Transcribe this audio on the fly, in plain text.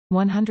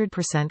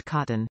100%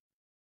 cotton.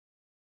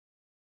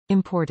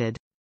 Imported.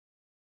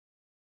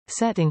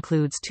 Set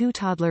includes 2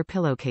 toddler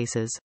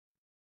pillowcases.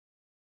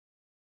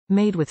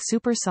 Made with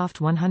super soft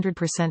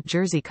 100%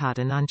 jersey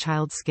cotton on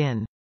child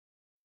skin.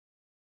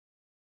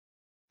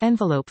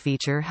 Envelope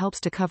feature helps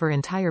to cover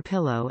entire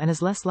pillow and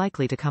is less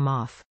likely to come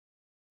off.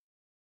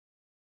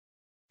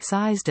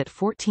 Sized at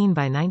 14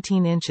 by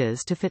 19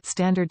 inches to fit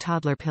standard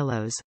toddler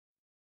pillows.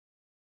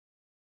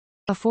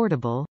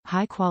 Affordable,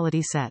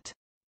 high-quality set.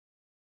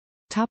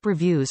 Top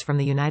reviews from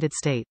the United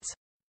States.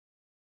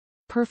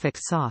 Perfect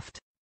soft.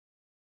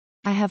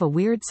 I have a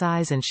weird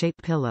size and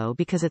shape pillow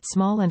because it's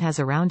small and has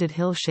a rounded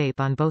hill shape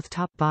on both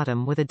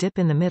top-bottom with a dip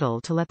in the middle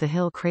to let the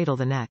hill cradle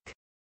the neck.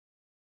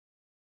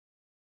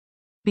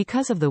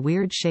 Because of the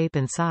weird shape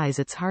and size,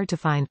 it's hard to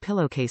find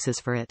pillowcases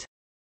for it.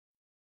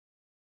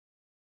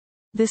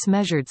 This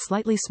measured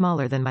slightly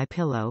smaller than my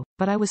pillow,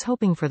 but I was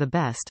hoping for the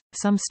best,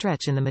 some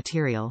stretch in the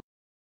material.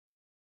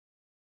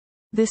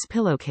 This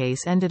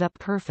pillowcase ended up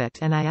perfect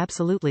and I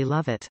absolutely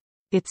love it.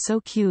 It's so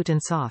cute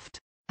and soft.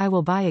 I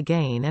will buy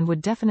again and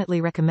would definitely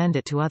recommend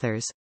it to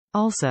others.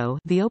 Also,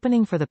 the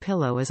opening for the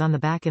pillow is on the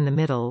back in the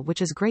middle,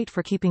 which is great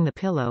for keeping the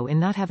pillow in,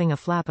 not having a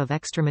flap of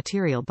extra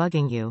material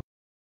bugging you.